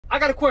I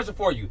got a question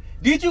for you.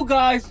 Did you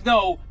guys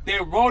know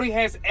that Roadie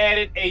has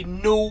added a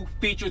new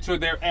feature to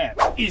their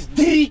app? It's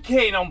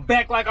DK and I'm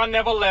back like I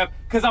never left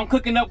because I'm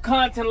cooking up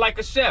content like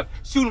a chef,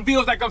 shooting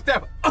videos like I'm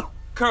Steph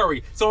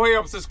Curry. So hurry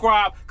up,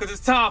 subscribe, because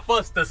it's time for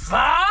us to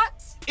slide.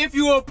 If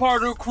you're a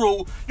part of the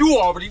crew, you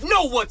already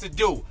know what to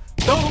do.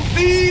 Throw them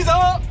C's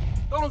up.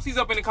 Throw them C's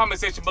up in the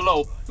comment section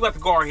below. You have to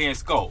go ahead and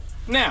scope.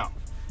 Now,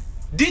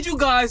 did you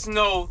guys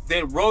know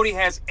that Roadie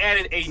has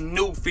added a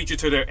new feature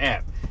to their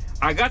app?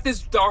 I got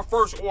this, our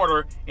first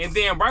order, and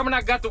then right when I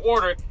got the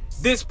order,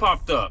 this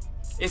popped up.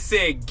 It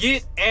said,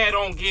 get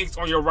add-on gigs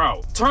on your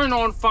route. Turn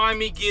on Find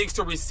Me gigs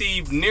to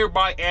receive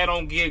nearby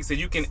add-on gigs that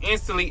you can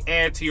instantly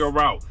add to your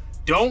route.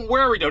 Don't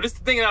worry though, this is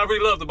the thing that I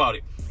really loved about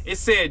it. It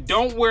said,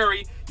 don't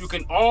worry, you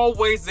can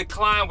always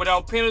decline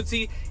without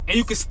penalty, and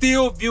you can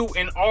still view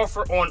an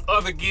offer on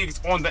other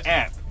gigs on the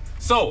app.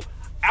 So,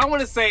 I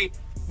wanna say,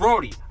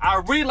 Roadie, I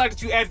really like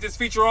that you added this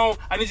feature on.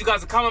 I need you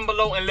guys to comment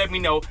below and let me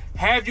know,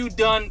 have you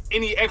done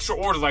any extra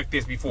orders like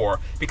this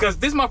before? Because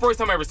this is my first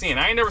time ever seeing it.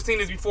 I ain't never seen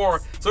this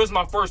before, so this is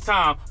my first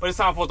time, but it's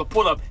time for us to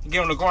pull up and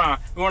get on the grind.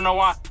 You wanna know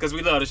why? Because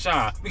we love to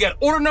shine. We got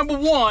order number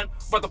 1,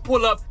 about to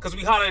pull up because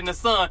we hotter in the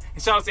sun,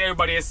 and shout out to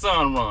everybody at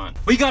Sun Run.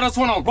 We got us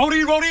one on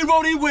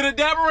Roadie with a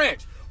dab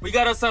wrench. We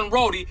got us on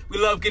Roadie. We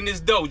love getting this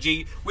dough,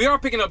 G. We are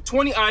picking up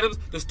 20 items.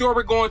 The store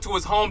we're going to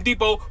is Home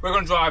Depot. We're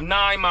gonna drive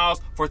 9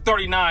 miles for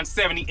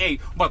 $39.78.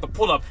 About to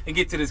pull up and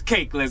get to this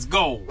cake. Let's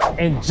go.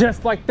 And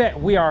just like that,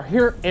 we are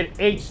here at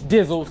H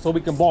Dizzle so we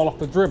can ball off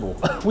the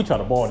dribble. We try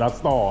to ball, not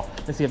stall.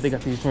 Let's see if they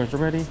got these joints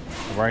ready.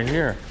 Right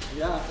here.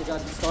 Yeah, they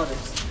got the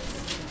starters.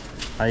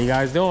 How you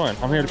guys doing?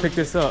 I'm here to pick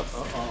this up.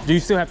 Do you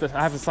still have to,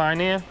 I have to sign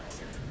in?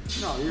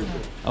 No, you're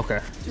good.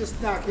 Okay.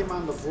 Just knock him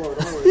on the floor.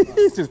 Don't worry about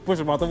it. Just push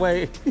him out the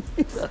way.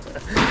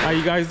 How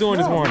you guys doing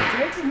this morning?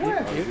 Take him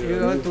with.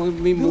 You want to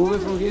be moving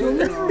from here?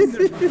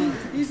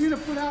 He's gonna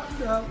put out,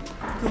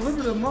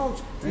 deliver the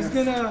mulch. He's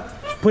gonna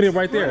put it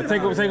right there.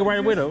 Take it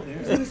right with him.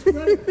 He's gonna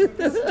spread it.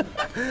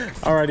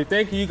 Alrighty,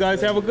 thank you. You guys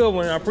have a good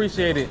one. I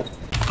appreciate it.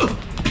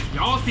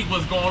 Y'all see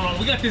what's going on.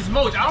 We got this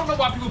mulch. I don't know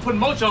why people put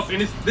mulch up in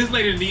this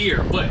later in the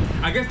year, but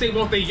I guess they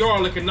want their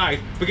yard looking nice.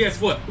 But guess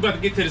what? We're about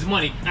to get to this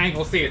money. I ain't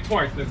gonna say it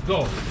twice. Let's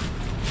go.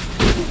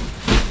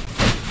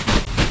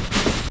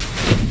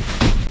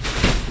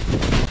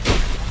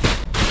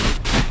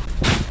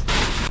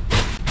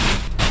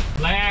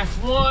 Last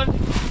one.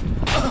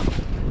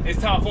 It's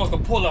time for us to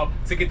pull up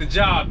to get the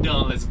job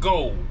done. Let's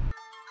go.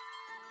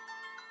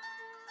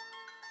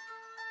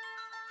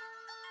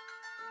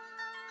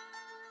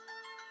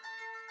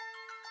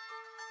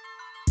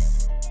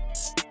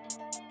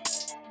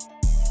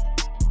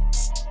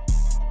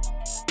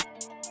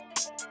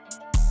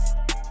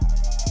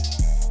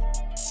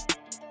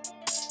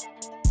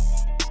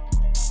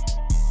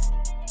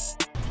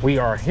 We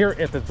are here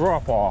at the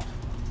drop-off.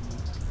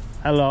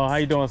 Hello, how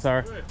you doing,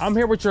 sir? Good. I'm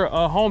here with your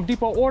Home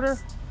Depot order.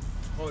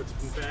 Oh, it's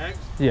in bags?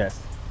 Yes.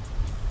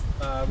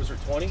 Was there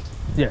 20?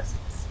 Yes.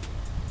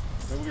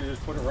 Then we can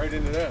just put it right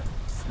into that.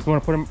 You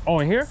want to put them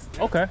in here?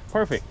 Yeah. Okay,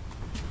 perfect.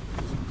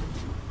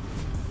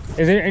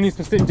 Is there any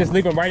specific, just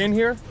leave them right in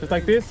here, just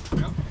like this?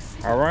 Yep.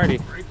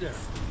 Alrighty. Right there.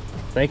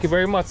 Thank you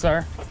very much,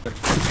 sir.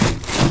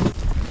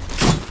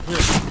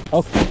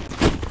 Okay.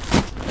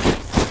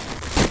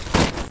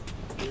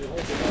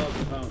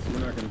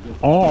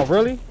 Oh,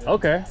 really?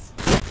 Okay.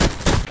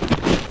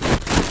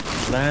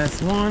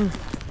 Last one.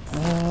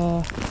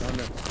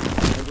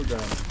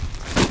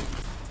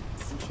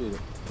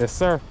 Yes,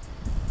 sir.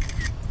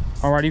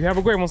 All right, you have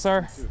a great one,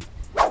 sir.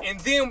 And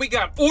then we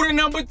got order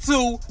number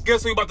 2.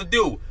 Guess what we about to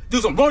do?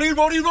 Do some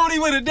Roadie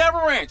with a dab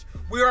wrench.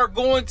 We are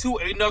going to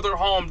another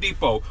Home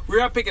Depot. We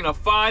are picking up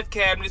 5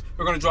 cabinets.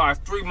 We're gonna drive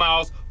 3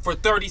 miles for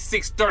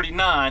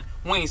 $36.39.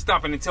 We ain't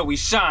stopping until we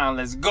shine.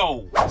 Let's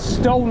go.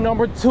 Store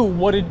number 2,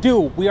 what it do?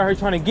 We are here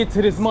trying to get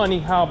to this money.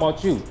 How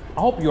about you?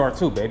 I hope you are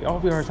too, baby. I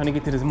hope you are trying to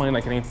get to this money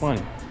like it ain't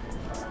funny.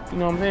 You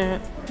know what I'm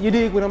saying? You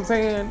dig what I'm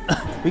saying?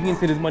 We can get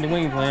to this money, we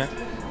ain't playing.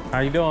 How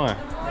you doing?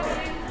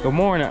 Good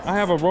morning. I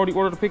have a Roadie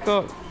order to pick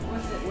up.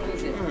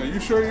 You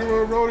sure you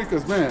were a Roadie?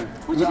 Because, man,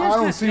 I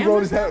don't see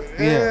Roadies have.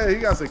 Yeah, he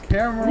got a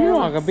camera. You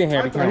know, I've been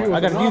here. I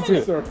got a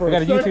YouTube. I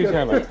got a YouTube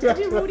channel.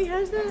 Did Roadie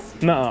has this?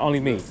 No, only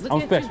me.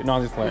 I'm special. No,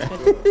 I'm just playing.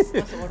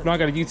 No, I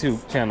got a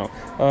YouTube channel.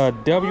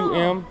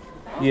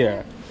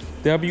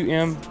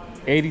 WM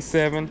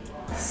 87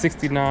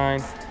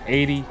 69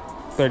 80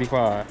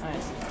 35.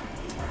 Nice.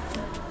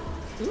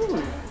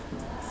 Ooh.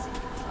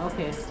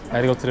 Okay. I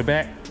had to go to the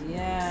back.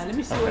 Yeah, let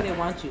me see where they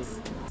want you.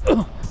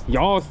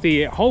 Y'all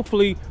see it.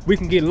 Hopefully we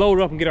can get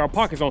loaded up and get our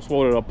pockets on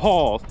swollen up.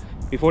 Pause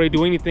before they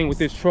do anything with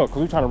this truck,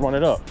 because we're trying to run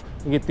it up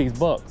and get these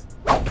bucks.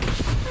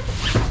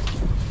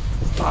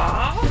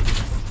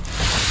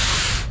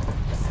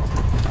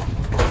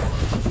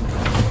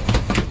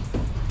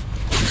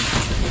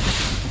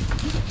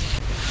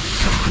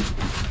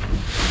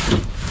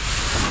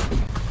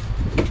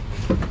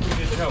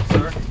 Need your help,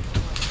 sir.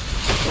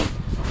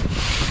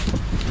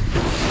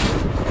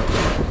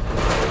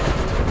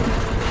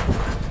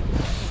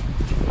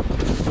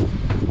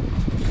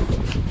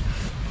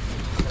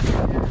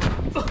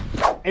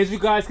 as you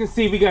guys can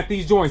see, we got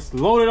these joints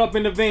loaded up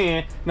in the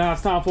van. Now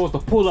it's time for us to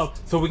pull up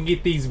so we can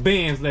get these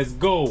bands. Let's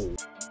go.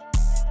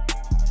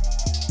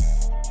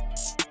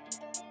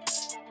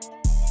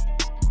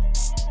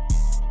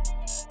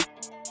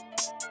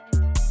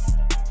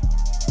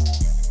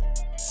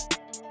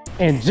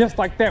 And just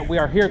like that, we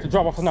are here to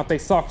drop off some they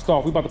socks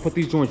off. We about to put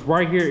these joints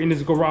right here in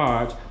this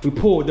garage. We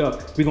pulled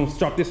up. We're gonna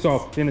drop this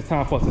off. Then it's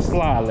time for us to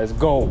slide. Let's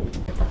go.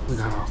 We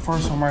got our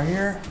first one right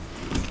here.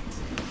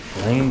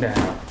 Laying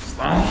down.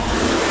 Slide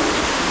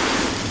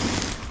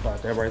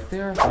that right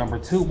there. Number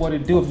 2, what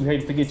it do if you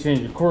hate to forget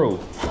change your crew.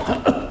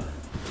 I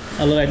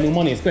love that new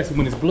money, especially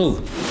when it's blue.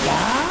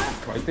 Slide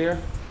right there.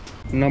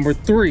 Number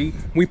 3,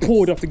 we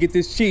pulled up to get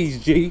this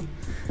cheese, G.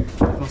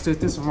 I'm gonna set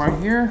this one right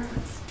here.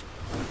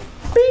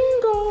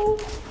 Bingo!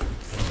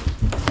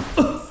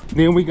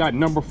 Then we got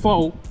number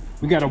 4.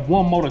 We got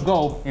 1 more to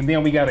go, and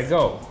then we gotta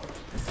go.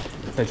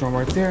 That one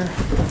right there.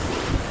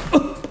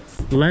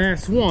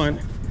 Last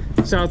one.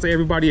 Shout out to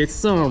everybody at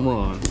Sun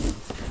Run.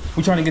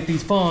 We trying to get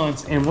these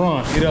funds and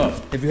run it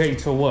up. If you hating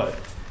to what?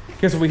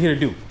 Guess what we're here to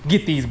do?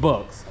 Get these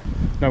bucks.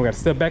 Now we gotta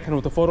step back in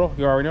with the photo.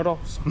 You already know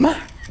those.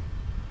 Smack!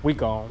 We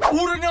gone.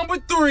 Order number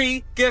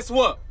 3. Guess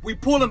what? We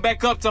pulling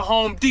back up to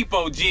Home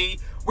Depot, G.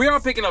 We are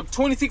picking up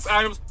 26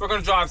 items. We're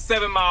gonna drive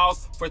 7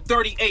 miles for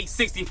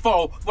 $38.64.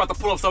 We're about to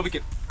pull up so we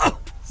can,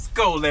 let's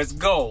go, let's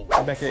go.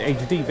 I'm back at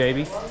HD,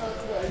 baby.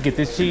 Get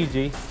this cheese,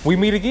 G. We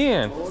meet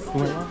again.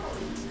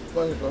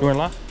 You in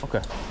line?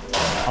 Okay.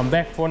 I'm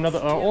back for another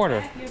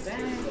order.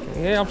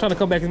 Yeah, I'm trying to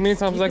come back as many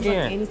times as I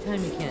can.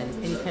 Anytime you can,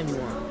 anytime you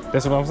want.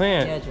 That's what I'm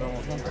saying. Yeah, Jerome,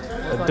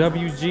 okay.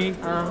 WG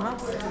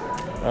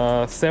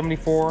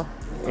 74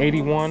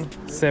 81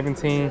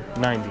 17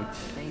 90.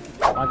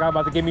 My guy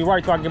about to get me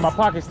right so I can get my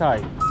pockets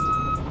tight.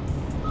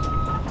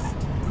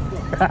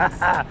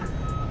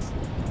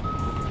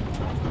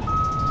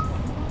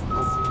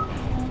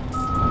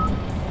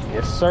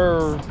 Yes,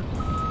 sir.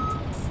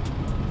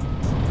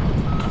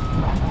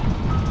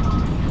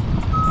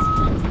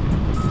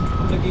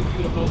 I'm gonna give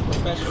you the most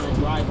professional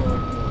driver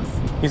award.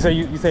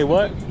 You say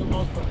what? I'm the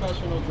most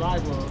professional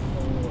driver award.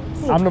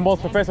 I'm the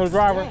most professional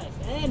driver? Yes,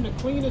 and the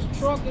cleanest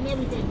truck and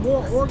everything.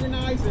 More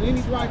organized than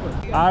any driver.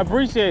 I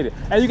appreciate it.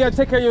 And you gotta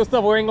take care of your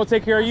stuff or it ain't gonna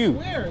take care of you.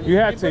 I swear. You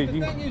have to. But the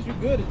thing is, you're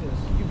good at this.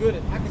 You're good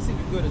at. I can see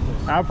you're good at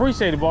this. I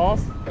appreciate it,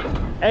 boss.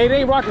 Hey, it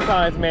ain't rocket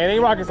science, man. It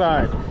ain't rocket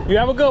science. You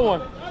have a good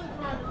one.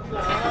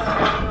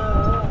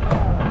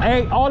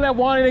 Hey, all that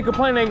whining and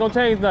complaining ain't gonna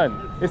change nothing.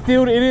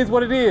 It is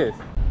what it is.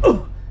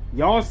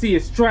 Y'all see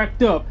it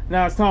strapped up.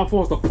 Now it's time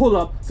for us to pull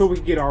up so we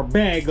can get our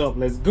bag up.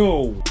 Let's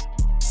go.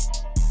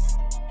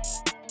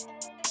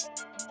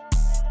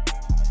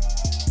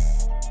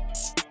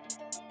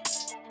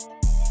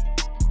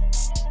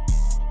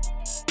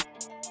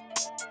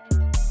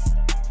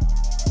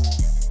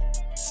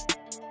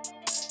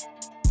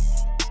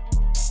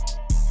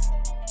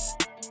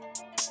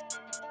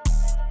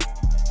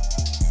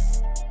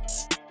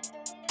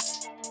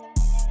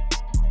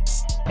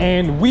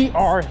 And we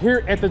are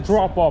here at the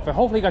drop-off, and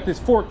hopefully got this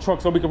fork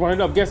truck so we can run it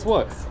up. Guess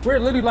what? We're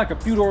literally like a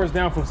few doors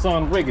down from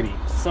Sun Riggedy.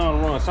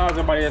 Sun Run. Shout out to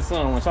everybody at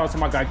Sun Run. Shout out to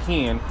my guy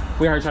Ken.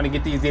 We're here trying to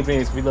get these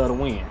dividends because we love to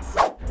win.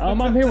 I'm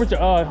here with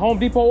your Home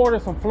Depot order,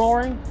 some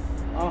flooring.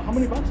 How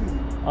many boxes is it?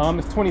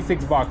 It's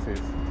 26 boxes.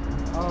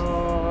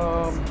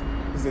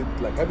 Is it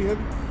like heavy?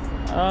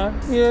 Yeah,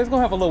 it's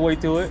gonna have a little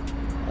weight to it.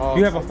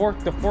 You have a fork?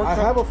 The fork? I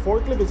have a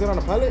forklift. Is it on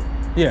a pallet?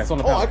 Yeah, it's on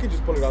the pallet. Oh, I can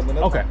just pull it out then.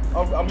 Okay.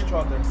 I'll meet you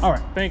out there. All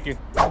right, thank you. It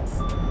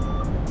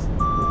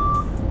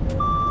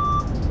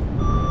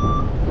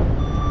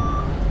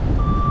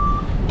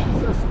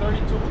says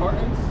 32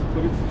 cartons,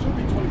 but it should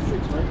be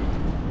 26, right?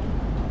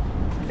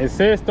 It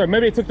says 30.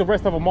 Maybe they took the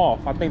rest of them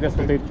off. I think that's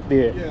what they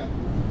did. Yeah.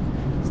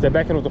 Step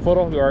back in with the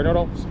photo. You already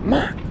know those.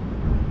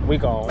 We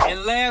gone.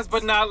 And last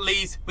but not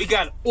least, we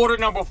got order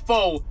number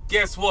 4.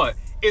 Guess what?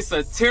 It's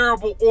a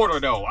terrible order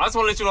though. I just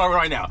want to let you know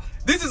right now.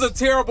 This is a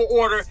terrible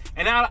order,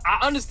 and I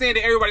understand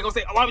that everybody gonna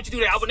say, oh, why would you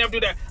do that? I would never do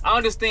that. I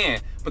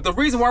understand. But the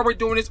reason why we're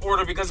doing this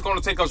order because it's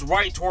gonna take us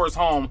right towards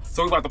home,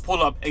 so we're about to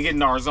pull up and get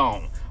in our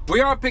zone. We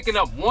are picking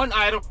up 1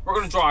 item. We're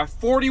gonna drive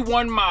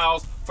 41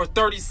 miles for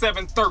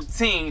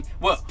 $37.13.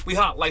 Well, we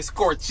hot like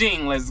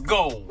scorching. Let's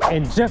go.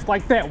 And just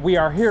like that, we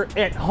are here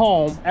at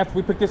home. After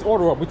we pick this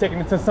order up, we're taking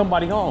it to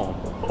somebody home.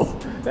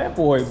 That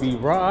boy be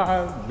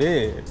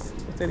riding.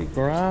 He said he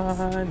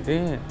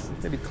grinding.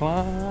 He said he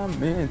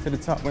climbing to the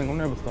top. We ain't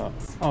gonna never stop.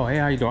 Oh, hey,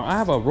 how you doing? I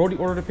have a Roadie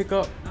order to pick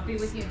up. I'll be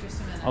with you in just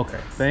a minute. Okay,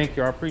 thank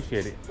you. I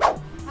appreciate it. How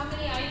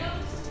many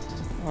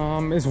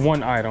items? It's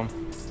 1 item.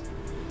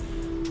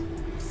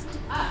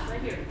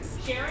 Right here.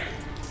 Sharon?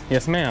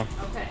 Yes, ma'am.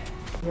 Okay.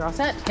 You're all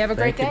set. Have a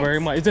great day. Thank you very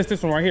much. It's just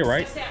this one right here,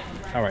 right? Just that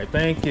one, right? All right,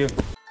 thank you.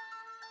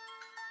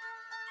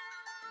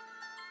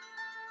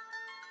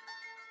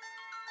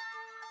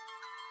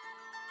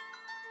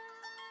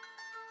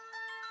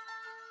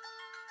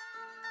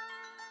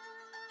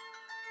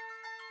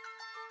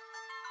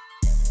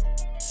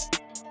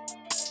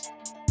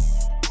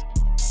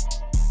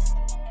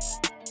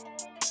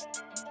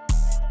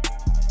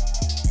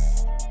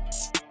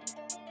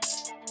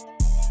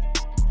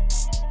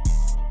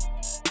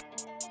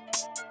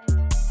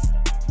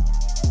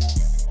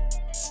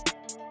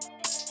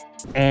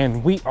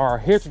 And we are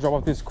here to drop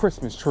off this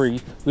Christmas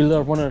tree. We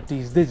love running up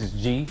these digits,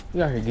 G.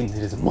 We out here getting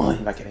this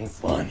money like it ain't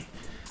funny.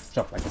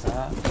 Drop like this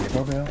high,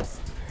 doorbell.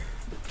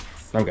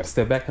 Now we gotta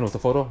step back and with the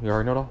photo. You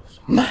already know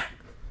those.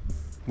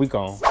 We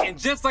gone. And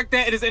just like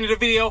that, it is the end of the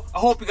video. I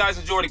hope you guys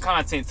enjoyed the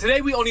content.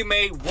 Today we only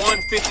made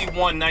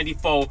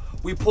 $151.94.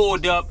 We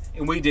pulled up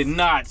and we did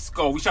not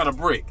score. We shot a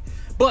brick.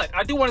 But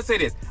I do want to say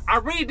this. I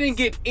really didn't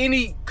get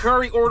any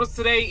curry orders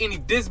today, any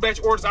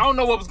dispatch orders. I don't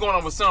know what was going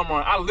on with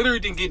Sunrun. I literally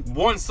didn't get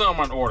one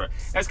Sunrun order.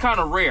 That's kind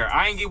of rare.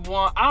 I ain't get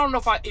one. I don't know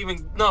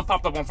if none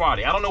popped up on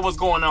Friday. I don't know what's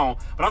going on,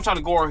 but I'm trying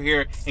to go over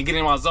here and get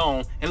in my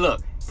zone and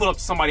look, pull up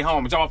to somebody's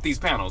home and drop off these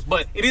panels.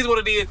 But it is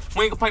what it is.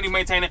 We ain't complaining,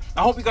 maintain it.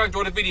 I hope you guys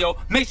enjoyed the video.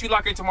 Make sure you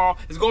lock in tomorrow.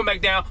 It's going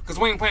back down because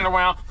we ain't playing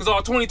around. Because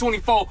all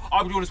 2024,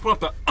 all we doing is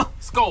put up the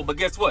skull. But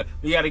guess what?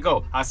 We gotta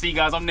go. I'll see you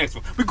guys on the next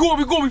one. We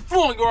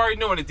flowing. You already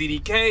know it. It's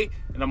DDK,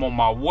 and I'm on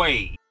my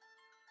way.